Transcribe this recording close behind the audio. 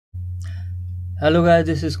Hello guys,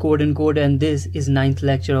 this is CodeNCode and this is 9th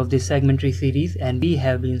lecture of this segment tree series, and we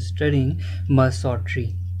have been studying merge sort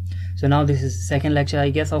tree. So now this is second lecture I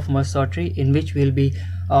guess of merge sort tree, in which we'll be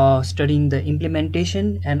studying the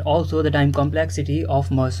implementation and also the time complexity of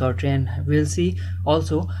merge sort tree, and we'll see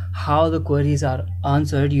also how the queries are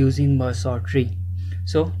answered using merge sort tree.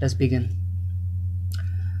 So let's begin.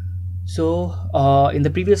 So in the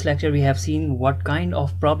previous lecture we have seen what kind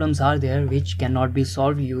of problems are there which cannot be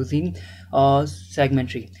solved using segment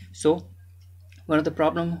tree. So one of the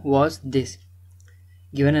problem was this: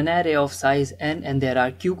 given an array of size n and there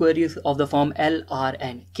are q queries of the form L, R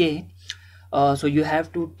and K, so you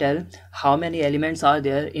have to tell how many elements are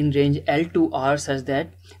there in range L to R such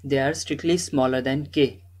that they are strictly smaller than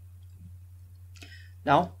K.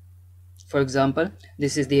 Now for example,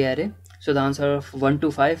 this is the array. So the answer of 1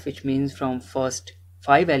 to 5, which means from first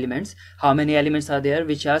 5 elements, how many elements are there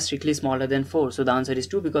which are strictly smaller than 4? So the answer is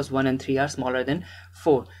 2, because 1 and 3 are smaller than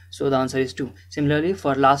 4. So the answer is 2. Similarly,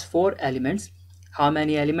 for last 4 elements, how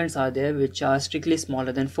many elements are there which are strictly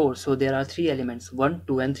smaller than 4? So there are 3 elements, 1,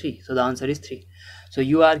 2 and 3. So the answer is 3. So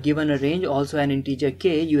you are given a range, also an integer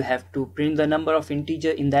k. You have to print the number of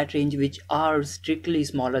integer in that range which are strictly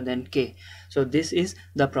smaller than k. So this is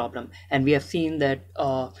the problem, and we have seen that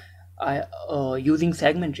using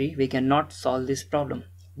segment tree we cannot solve this problem,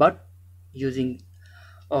 but using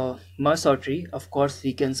merge sort tree of course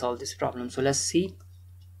we can solve this problem. So let's see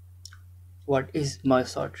what is merge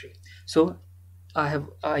sort tree. So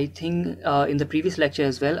I think in the previous lecture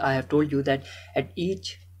as well I have told you that at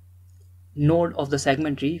each node of the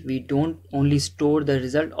segment tree we don't only store the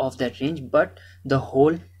result of that range, but the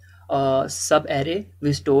whole sub array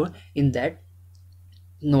we store in that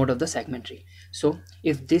node of the segment tree. So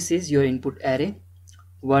if this is your input array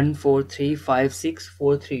 1 4 3 5 6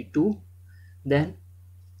 4 3 2, then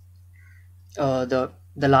the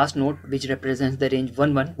last node which represents the range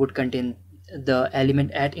 1 1 would contain the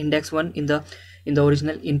element at index 1 in the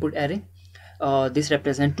original input array. This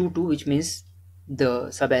represents 2 2, which means the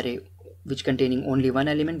sub array which containing only one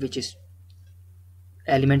element, which is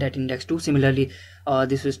element at index 2. Similarly,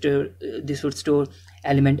 this would store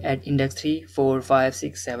element at index 3 4 5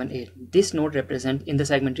 6 7 8. This node represent in the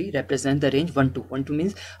segment tree represent the range 1 2. 1 2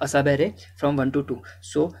 means a sub array from 1 to 2.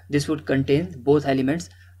 So this would contain both elements,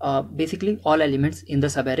 basically all elements in the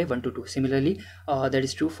sub array 1 to 2. Similarly, that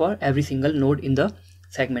is true for every single node in the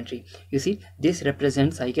segment tree. You see, this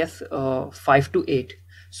represents I guess 5 to 8.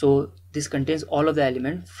 So this contains all of the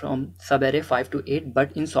elements from sub array 5 to 8,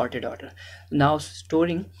 but in sorted order. Now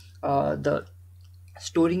storing the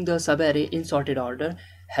sub array in sorted order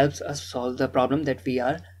helps us solve the problem that we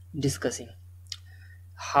are discussing.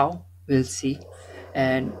 How? We'll see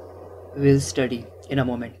and we'll study in a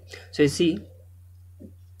moment. So you see,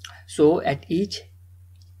 so at each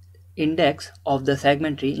index of the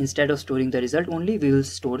segment tree, instead of storing the result only, we will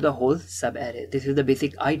store the whole sub array. This is the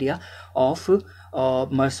basic idea of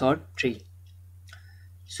merge sort tree.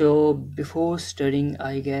 So before studying,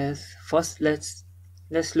 I guess first let's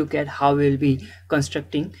look at how we'll be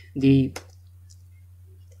constructing the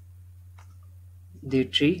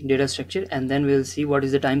tree data structure, and then we'll see what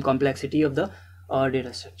is the time complexity of the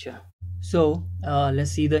data structure. So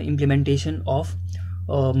let's see the implementation of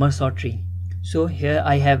merge sort tree. So here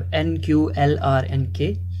I have n, q, l, r and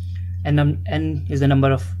k, and n is the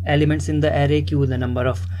number of elements in the array, q the number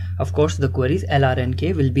of course the queries, l, r and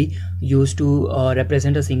k will be used to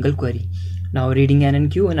represent a single query. Now reading n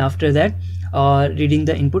and q, and after that reading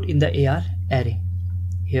the input in the AR array.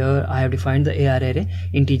 Here I have defined the AR array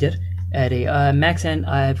integer array. Max n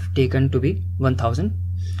I have taken to be 1000.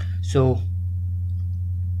 So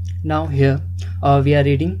now here we are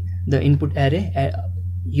reading the input array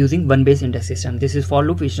using one base index system. This is for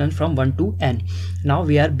loop which runs from 1 to n. Now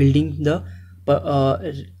we are building the what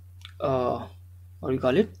do you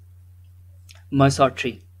call it, merge sort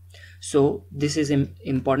tree. So this is an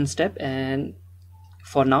important step, and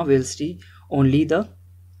for now we'll see only the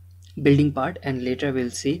building part, and later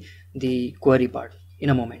we'll see the query part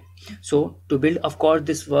in a moment. So to build, of course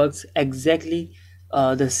this works exactly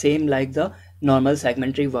the same like the normal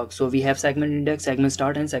segment tree works. So we have segment index, segment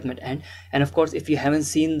start and segment end, and of course if you haven't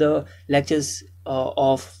seen the lectures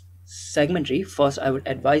of segment tree, first I would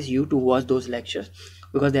advise you to watch those lectures,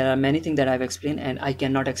 because there are many things that I've explained and I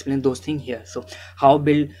cannot explain those things here. So how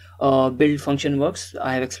build function works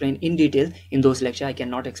I have explained in detail in those lectures. I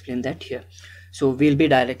cannot explain that here. So we'll be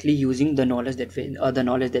directly using the knowledge that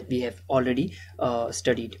we have already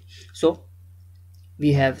studied. So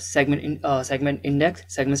we have segment index,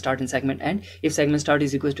 segment start and segment end. If segment start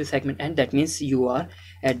is equal to segment end, that means you are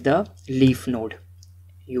at the leaf node,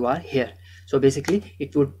 you are here. So basically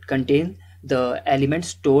it would contain the element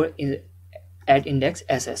stored at index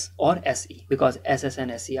ss or se, because ss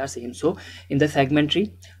and se are same. So in the segment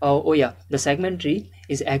tree, the segment tree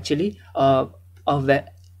is actually an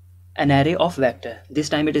array of vector. This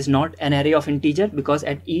time it is not an array of integer, because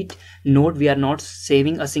at each node we are not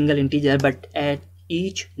saving a single integer, but at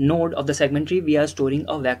each node of the segment tree we are storing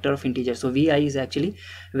a vector of integer. So vi is actually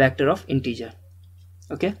vector of integer.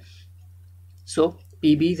 Okay, so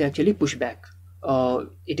pb is actually pushback.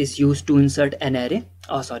 It is used to insert an array,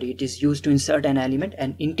 it is used to insert an element,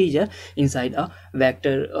 an integer, inside a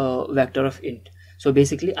vector of int. So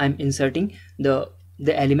basically I'm inserting the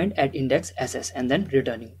element at index ss and then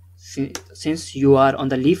returning. Since you are on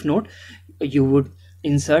the leaf node, you would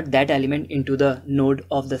insert that element into the node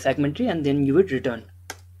of the segment tree and then you would return.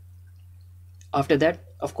 After that,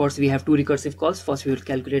 of course, we have two recursive calls. First we will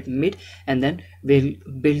calculate mid, and then we'll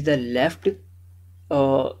build the left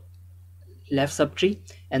subtree,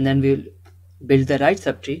 and then we'll build the right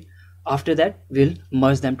subtree. After that we'll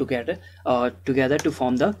merge them together to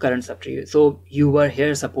form the current subtree. So you were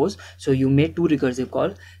here, suppose, so you made two recursive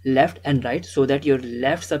calls, left and right, so that your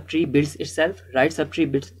left subtree builds itself, right subtree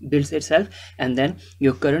builds itself, and then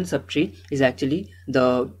your current subtree is actually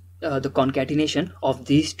the concatenation of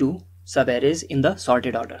these two subarrays in the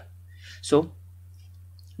sorted order. So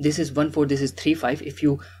this is 1 4, this is 3 5. If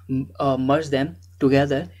you merge them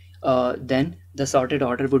together, then the sorted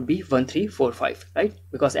order would be 1 3 4 5, right?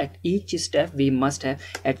 Because at each step we must have,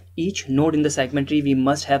 at each node in the segment tree we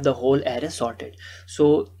must have the whole array sorted.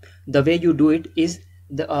 So the way you do it is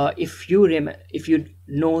if you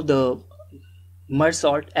know the merge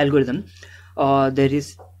sort algorithm,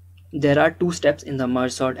 there are two steps in the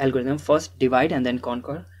merge sort algorithm. First, divide and then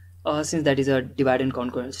conquer. Since that is a divide and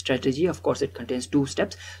conquer strategy, of course it contains two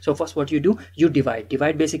steps. So first what you do, you divide.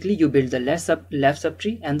 Basically you build the left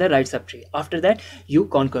subtree and the right subtree. After that you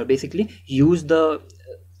conquer, basically use the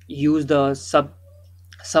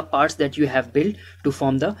sub parts that you have built to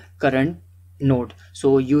form the current node.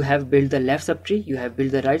 So you have built the left subtree, you have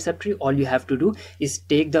built the right subtree. All you have to do is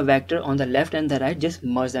take the vector on the left and the right, just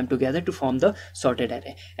merge them together to form the sorted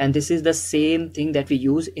array. And this is the same thing that we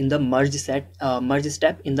use in the merge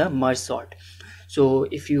step in the merge sort. So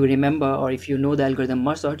if you remember, or if you know the algorithm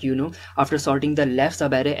merge sort, you know after sorting the left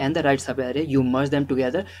subarray and the right subarray, you merge them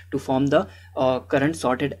together to form the current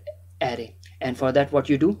sorted array. And for that what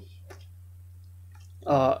you do,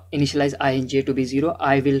 initialize I and j to be 0.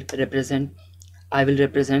 I will represent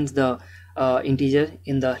the integer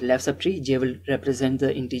in the left subtree, j will represent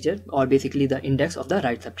the integer, or basically the index of the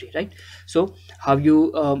right subtree, right? So how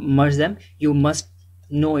you merge them, you must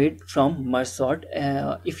know it from merge sort.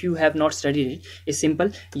 If you have not studied it, it's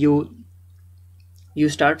simple. You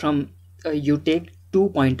start from you take 2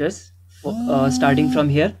 pointers starting from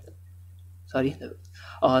here,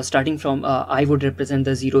 starting from I would represent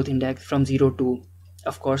the 0th index from 0 to,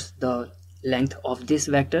 of course, the length of this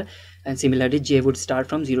vector, and similarly j would start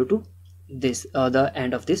from 0 to this the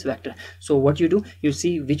end of this vector. So what you do, you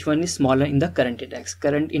see which one is smaller in the current index.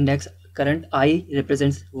 Current I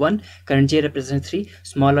represents 1, current j represents 3,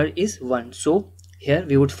 smaller is 1. So here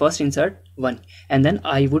we would first insert 1 and then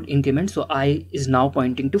I would increment. So I is now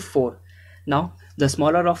pointing to 4. Now the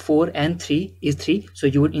smaller of 4 and 3 is 3, so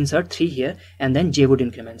you would insert 3 here and then j would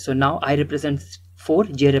increment. So now I represents 4,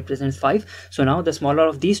 j represents 5. So now the smaller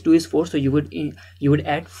of these two is 4, so you would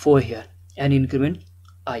add 4 here and increment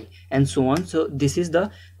I, and so on. So this is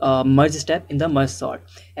the merge step in the merge sort,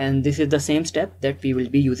 and this is the same step that we will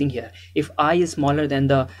be using here. If I is smaller than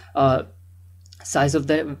the size of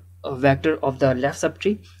the vector of the left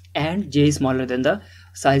subtree, and j is smaller than the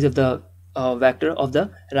size of the vector of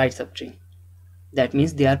the right subtree, that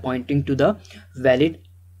means they are pointing to the valid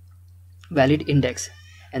index.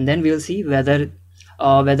 And then we will see whether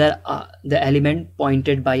the element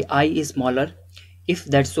pointed by I is smaller. If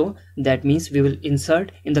that's so, that means we will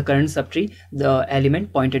insert in the current subtree the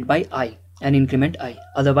element pointed by I and increment I.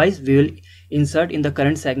 Otherwise we will insert in the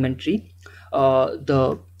current segment tree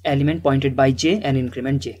the element pointed by j and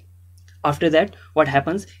increment j. After that what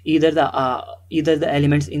happens, either the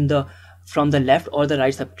elements in the from the left or the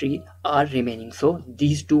right subtree are remaining. So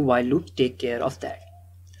these two while loops take care of that.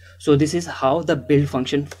 So this is how the build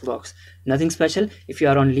function works. Nothing special. If you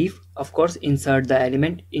are on leaf, of course, insert the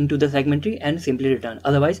element into the segment tree and simply return.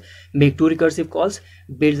 Otherwise, make 2 recursive calls,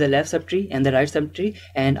 build the left subtree and the right subtree,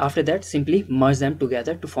 and after that simply merge them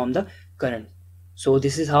together to form the current. So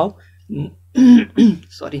this is how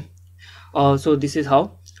so this is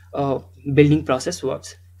how building process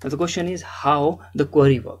works. Now the question is how the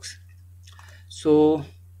query works. So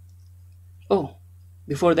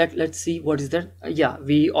before that, let's see what is the yeah,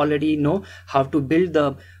 we already know how to build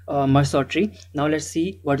the merge sort tree. Now let's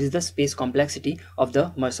see what is the space complexity of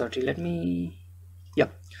the merge sort tree. Let me, yeah,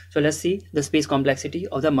 so let's see the space complexity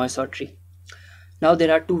of the merge sort tree. Now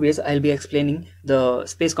there are two ways I'll be explaining the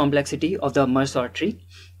space complexity of the merge sort tree,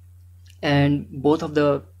 and both of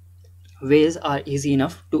the ways are easy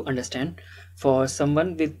enough to understand for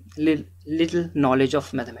someone with little knowledge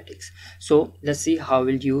of mathematics. So let's see how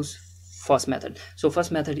we'll use first method. So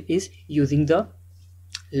first method is using the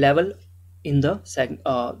level in the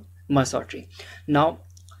merge sort tree. Now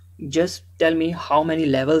just tell me how many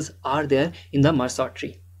levels are there in the merge sort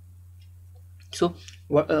tree. So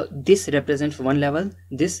this represents one level,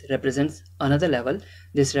 this represents another level,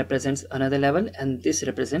 this represents another level, and this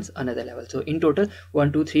represents another level. So in total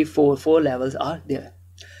 1 2 3 4 levels are there.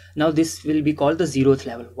 Now this will be called the 0th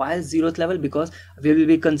level. Why 0th level? Because we will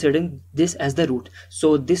be considering this as the root.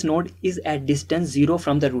 So this node is at distance 0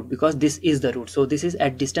 from the root, because this is the root. So this is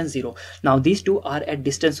at distance 0. Now these two are at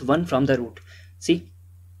distance 1 from the root. See,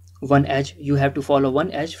 one edge, you have to follow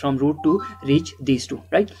one edge from root to reach these two,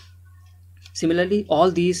 right? Similarly,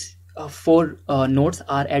 all these four nodes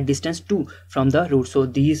are at distance 2 from the root. So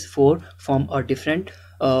these 4 form a different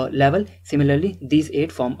level. Similarly, these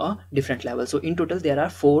 8 form a different level. So in total there are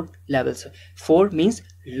 4 levels. 4 means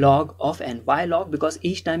log of n. Why log? Because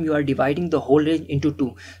each time you are dividing the whole range into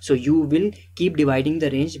 2. So you will keep dividing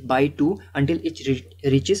the range by 2 until it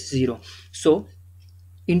reaches 0. So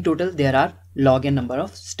in total there are log n number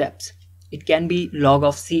of steps. It can be log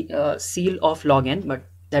of ceil of log n, but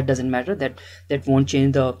that doesn't matter. That won't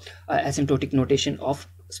change the asymptotic notation of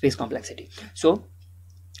space complexity. So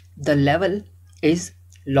the level is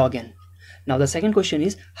log n. Now the second question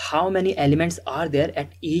is, how many elements are there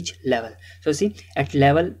at each level? So see, at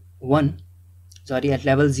level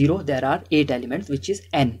 0 there are 8 elements, which is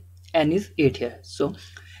n. N is 8 here. So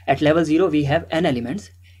at level 0 we have n elements.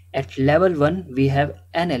 At level 1 we have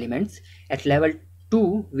n elements. At level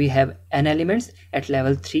 2 we have n elements. At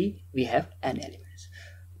level 3 we have n elements.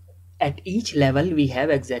 At each level we have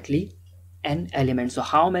exactly n elements. So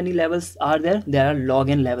how many levels are there? There are log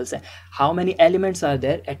n levels. How many elements are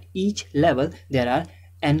there at each level? There are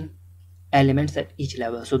n elements at each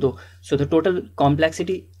level. So the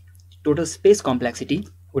total space complexity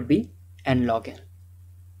would be n log n.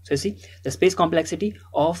 So you see, the space complexity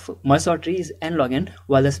of merge sort tree is n log n,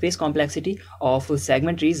 while the space complexity of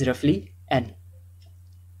segment tree is roughly n.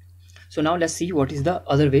 So now let's see what is the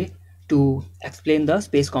other way to explain the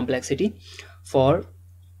space complexity for,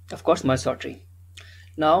 of course, merge sort tree.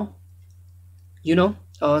 Now,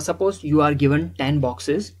 suppose you are given 10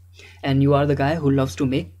 boxes and you are the guy who loves to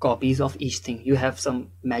make copies of each thing. You have some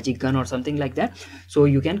magic gun or something like that, so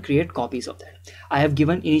you can create copies of that. I have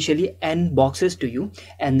given initially n boxes to you,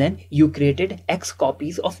 and then you created x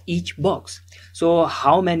copies of each box. So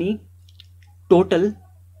how many total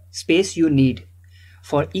space you need?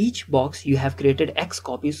 For each box you have created x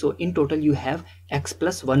copies, so in total you have x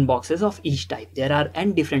plus 1 boxes of each type. There are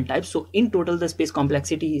n different types, so in total the space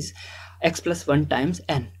complexity is x plus 1 times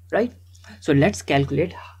n, right? So let's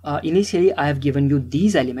calculate. Initially I have given you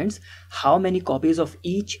these elements. How many copies of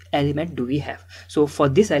each element do we have? So for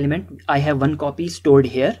this element I have 1 copy stored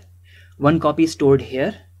here, 1 copy stored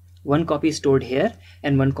here, 1 copy stored here,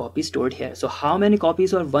 and 1 copy stored here. So how many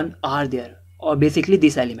copies or 1 are there? Or basically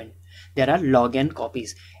this element, there are log n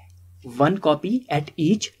copies, 1 copy at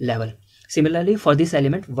each level. Similarly for this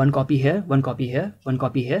element, 1 copy here, 1 copy here, 1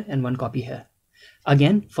 copy here, and 1 copy here.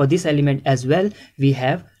 Again for this element as well we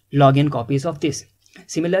have log n copies of this.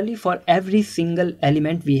 Similarly for every single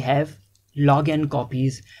element we have log n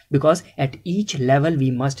copies, because at each level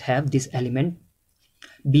we must have this element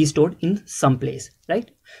be stored in some place,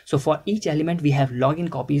 right? So for each element we have log n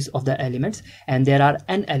copies of the elements, and there are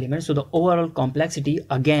n elements, so the overall complexity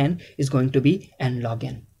again is going to be n log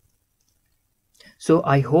n. So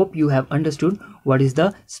I hope you have understood what is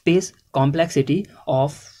the space complexity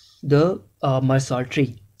of the merge sort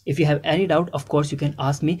tree. If you have any doubt, of course you can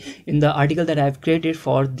ask me in the article that I have created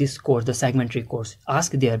for this course, the segment tree course.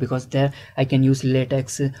 Ask there, because there I can use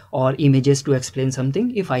latex or images to explain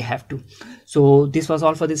something if I have to. So this was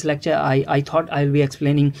all for this lecture. I thought I'll be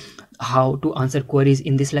explaining how to answer queries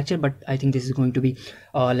in this lecture, but I think this is going to be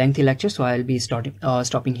a lengthy lecture, so I'll be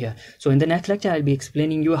stopping here. So in the next lecture I'll be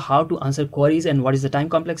explaining you how to answer queries and what is the time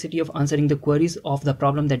complexity of answering the queries of the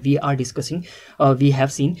problem that we are discussing, we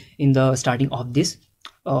have seen in the starting of this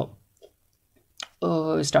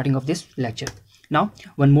lecture. Now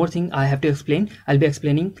one more thing I have to explain. I'll be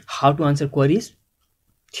explaining how to answer queries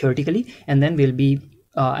theoretically, and then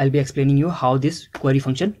I'll be explaining you how this query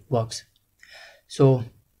function works. So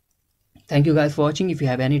Thank you guys for watching. If you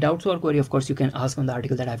have any doubts or query, of course you can ask on the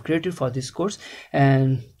article that I've created for this course.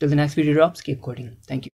 And till the next video drops, keep coding. Thank you.